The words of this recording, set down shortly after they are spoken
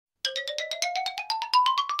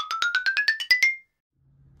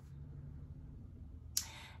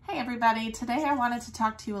Hi everybody, today I wanted to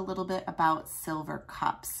talk to you a little bit about silver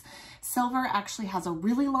cups. Silver actually has a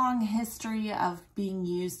really long history of being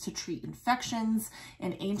used to treat infections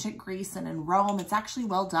in ancient Greece and in Rome. It's actually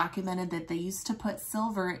well documented that they used to put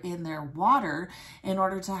silver in their water in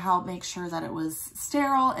order to help make sure that it was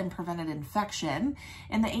sterile and prevented infection.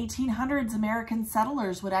 In the 1800s, American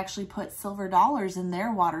settlers would actually put silver dollars in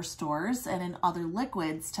their water stores and in other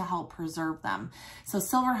liquids to help preserve them. So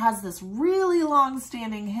silver has this really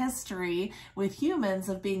long-standing history with humans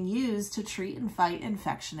of being used to treat and fight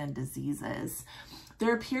infection and diseases.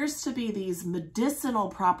 There appears to be these medicinal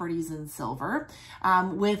properties in silver,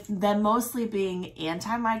 with them mostly being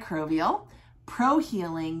antimicrobial,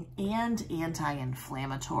 pro-healing, and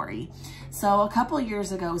anti-inflammatory. So a couple of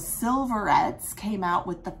years ago, Silverettes came out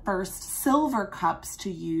with the first silver cups to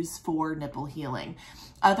use for nipple healing.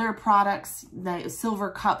 Other products, the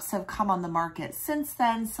silver cups, have come on the market since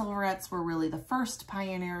then. Silverettes were really the first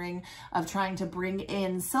pioneering of trying to bring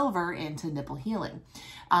in silver into nipple healing.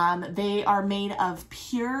 They are made of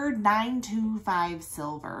pure 925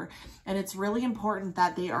 silver, and it's really important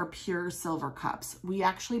that they are pure silver cups. We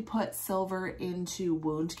actually put silver into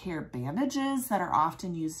wound care bandages that are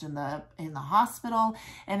often used in the hospital,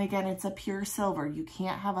 and again, it's a pure silver. You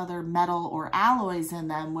can't have other metal or alloys in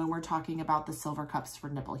them when we're talking about the silver cups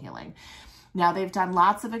for nipple healing. Now, they've done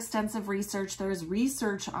lots of extensive research. There's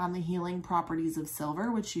research on the healing properties of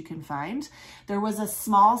silver, which you can find. There was a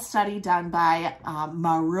small study done by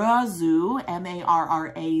Marrazzu, M-A-R-R-A-Z-Z-U,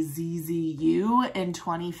 in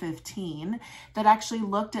 2015 that actually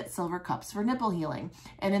looked at silver cups for nipple healing.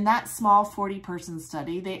 And in that small 40-person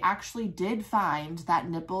study, they actually did find that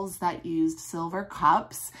nipples that used silver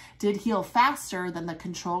cups did heal faster than the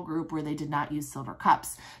control group where they did not use silver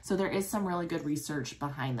cups. So there is some really good research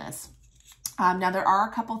behind this. Now, there are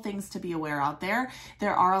a couple things to be aware out there.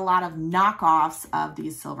 There are a lot of knockoffs of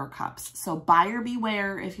these silver cups. So buyer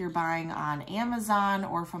beware if you're buying on Amazon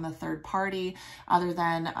or from a third party other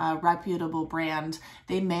than a reputable brand.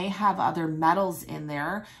 They may have other metals in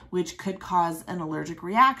there, which could cause an allergic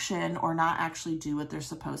reaction or not actually do what they're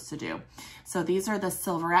supposed to do. So these are the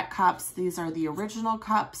Silverette cups. These are the original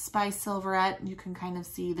cups by Silverette. You can kind of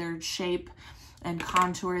see their shape and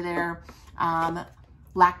contour there.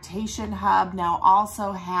 Lactation Hub now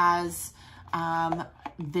also has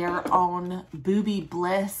their own Booby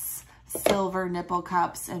Bliss silver nipple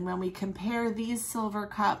cups. And when we compare these silver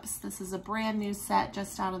cups, this is a brand new set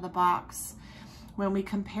just out of the box. When we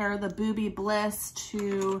compare the Booby Bliss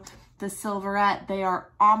to the Silverette, they are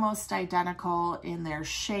almost identical in their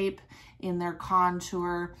shape, in their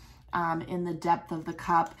contour, in the depth of the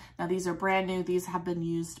cup. Now, these are brand new. These have been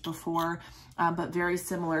used before, but very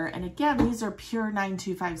similar. And again, these are pure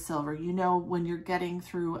 925 silver. You know, when you're getting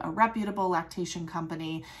through a reputable lactation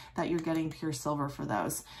company that you're getting pure silver for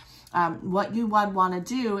those. What you would want to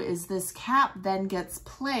do is this cap then gets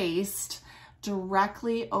placed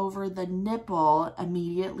directly over the nipple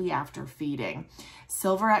immediately after feeding.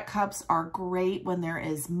 Silverette cups are great when there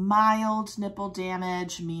is mild nipple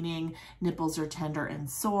damage, meaning nipples are tender and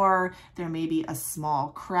sore. There may be a small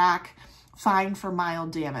crack. Fine for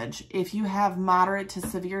mild damage. If you have moderate to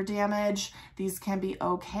severe damage, these can be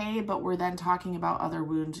okay, but we're then talking about other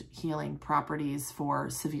wound healing properties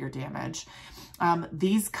for severe damage.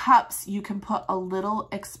 These cups, you can put a little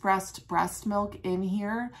expressed breast milk in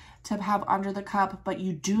here to have under the cup, but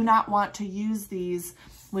you do not want to use these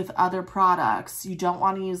with other products. You don't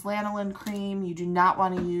want to use lanolin cream. You do not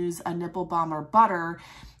want to use a nipple balm or butter.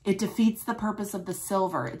 It defeats the purpose of the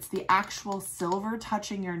silver. It's the actual silver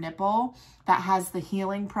touching your nipple that has the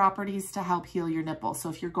healing properties to help heal your nipple. So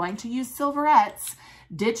if you're going to use Silverettes,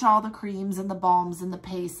 ditch all the creams and the balms and the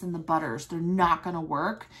pastes and the butters. They're not going to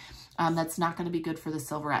work. That's not going to be good for the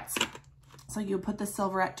Silverettes. So you put the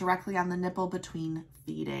Silverette directly on the nipple between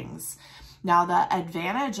feedings. Now, the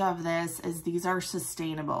advantage of this is these are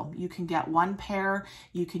sustainable. You can get one pair.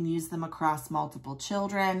 You can use them across multiple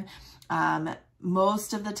children.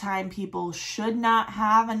 Most of the time, people should not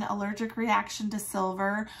have an allergic reaction to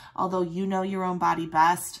silver, although you know your own body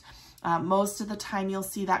best. Most of the time, you'll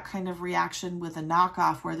see that kind of reaction with a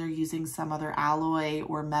knockoff where they're using some other alloy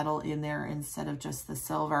or metal in there instead of just the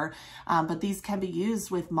silver. But these can be used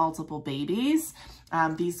with multiple babies.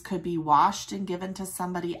 These could be washed and given to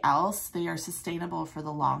somebody else. They are sustainable for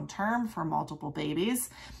the long term for multiple babies.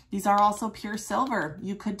 These are also pure silver.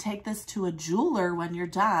 You could take this to a jeweler when you're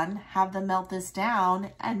done, have them melt this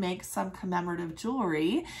down and make some commemorative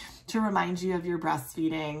jewelry to remind you of your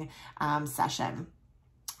breastfeeding session.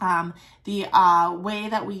 The way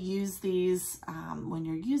that we use these, when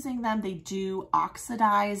you're using them, they do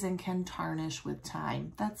oxidize and can tarnish with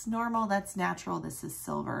time. That's normal, that's natural, this is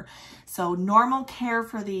silver. So normal care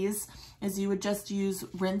for these is you would just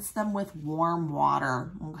rinse them with warm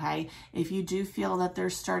water, okay? If you do feel that they're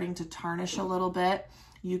starting to tarnish a little bit,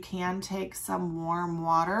 you can take some warm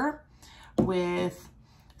water with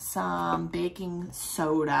some baking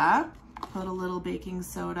soda. Put a little baking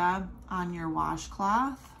soda on your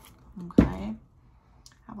washcloth, okay?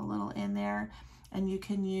 Have a little in there, and you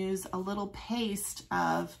can use a little paste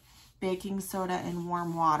of baking soda and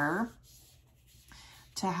warm water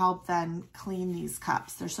to help then clean these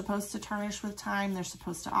cups. They're supposed to tarnish with time, they're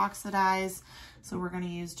supposed to oxidize, so we're gonna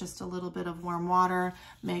use just a little bit of warm water,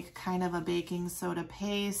 make kind of a baking soda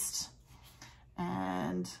paste,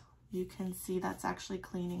 and you can see that's actually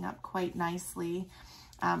cleaning up quite nicely.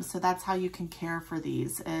 So that's how you can care for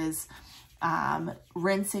these, is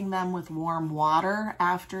rinsing them with warm water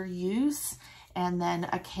after use. And then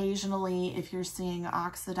occasionally, if you're seeing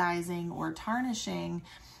oxidizing or tarnishing,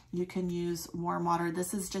 you can use warm water.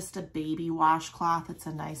 This is just a baby washcloth. It's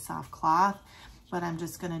a nice soft cloth, but I'm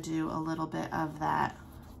just gonna do a little bit of that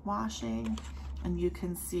washing. And you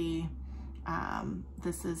can see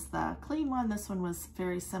this is the clean one. This one was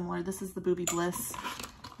very similar. This is the Booby Bliss.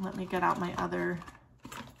 Let me get out my other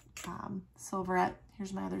Silverette.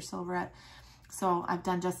 Here's my other Silverette. So I've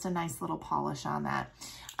done just a nice little polish on that.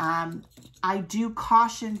 I do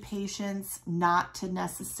caution patients not to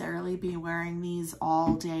necessarily be wearing these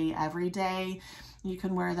all day, every day. You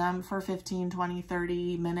can wear them for 15, 20,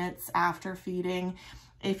 30 minutes after feeding.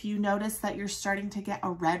 If you notice that you're starting to get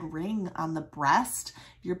a red ring on the breast,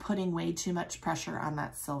 you're putting way too much pressure on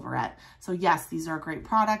that Silverette. So yes, these are a great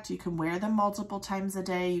product. You can wear them multiple times a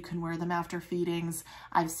day. You can wear them after feedings.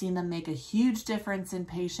 I've seen them make a huge difference in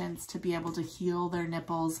patients to be able to heal their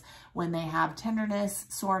nipples when they have tenderness,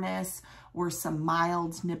 soreness, or some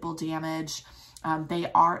mild nipple damage.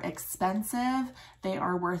 They are expensive. They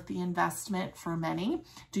are worth the investment for many.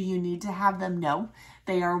 Do you need to have them? No.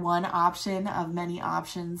 They are one option of many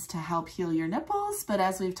options to help heal your nipples, but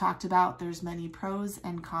as we've talked about, there's many pros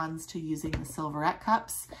and cons to using the Silverette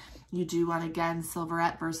cups. You do want, again,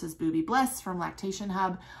 Silverette versus Booby Bliss from Lactation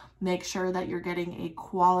Hub. Make sure that you're getting a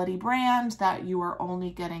quality brand, that you are only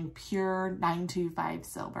getting pure 925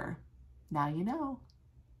 silver. Now you know.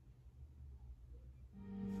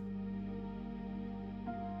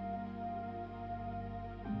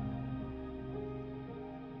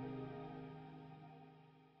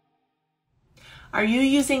 Are you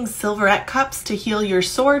using Silverette cups to heal your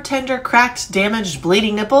sore, tender, cracked, damaged,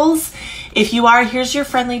 bleeding nipples? If you are, here's your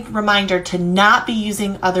friendly reminder to not be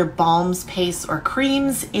using other balms, pastes, or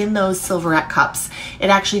creams in those Silverette cups. It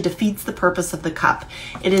actually defeats the purpose of the cup.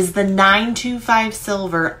 It is the 925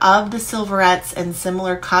 silver of the Silverettes and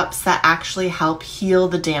similar cups that actually help heal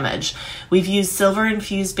the damage. We've used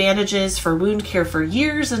silver-infused bandages for wound care for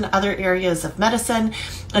years in other areas of medicine,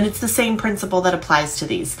 and it's the same principle that applies to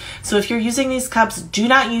these. So if you're using these cups, do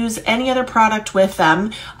not use any other product with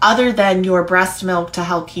them other than your breast milk to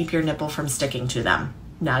help keep your nipple from sticking to them.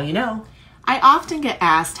 Now you know. I often get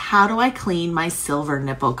asked, how do I clean my silver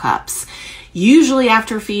nipple cups? Usually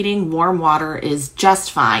after feeding, warm water is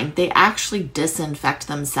just fine. They actually disinfect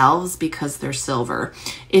themselves because they're silver.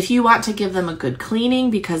 If you want to give them a good cleaning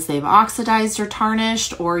because they've oxidized or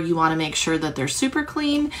tarnished, or you want to make sure that they're super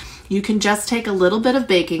clean, you can just take a little bit of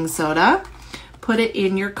baking soda, put it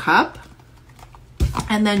in your cup,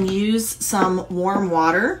 and then use some warm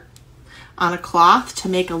water on a cloth to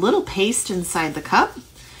make a little paste inside the cup.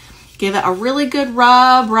 Give it a really good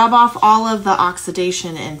rub off all of the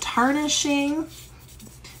oxidation and tarnishing.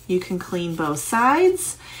 You can clean both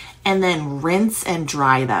sides and then rinse and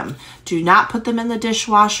dry them. Do not put them in the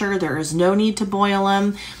dishwasher. There is no need to boil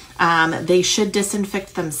them. They should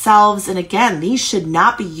disinfect themselves. And again, these should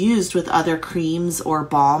not be used with other creams or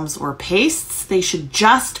balms or pastes. They should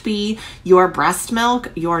just be your breast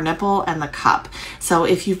milk, your nipple, and the cup. So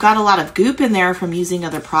if you've got a lot of goop in there from using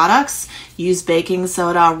other products, use baking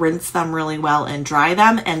soda, rinse them really well and dry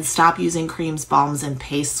them, and stop using creams, balms, and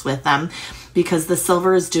pastes with them, because the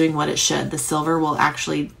silver is doing what it should. The silver will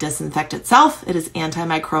actually disinfect itself. It is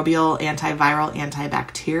antimicrobial, antiviral,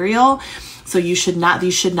 antibacterial. So these should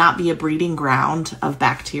not be a breeding ground of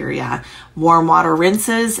bacteria. Warm water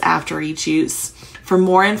rinses after each use. For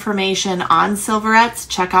more information on Silverettes,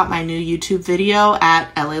 check out my new YouTube video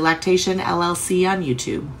at LA Lactation LLC on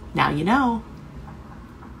YouTube. Now you know.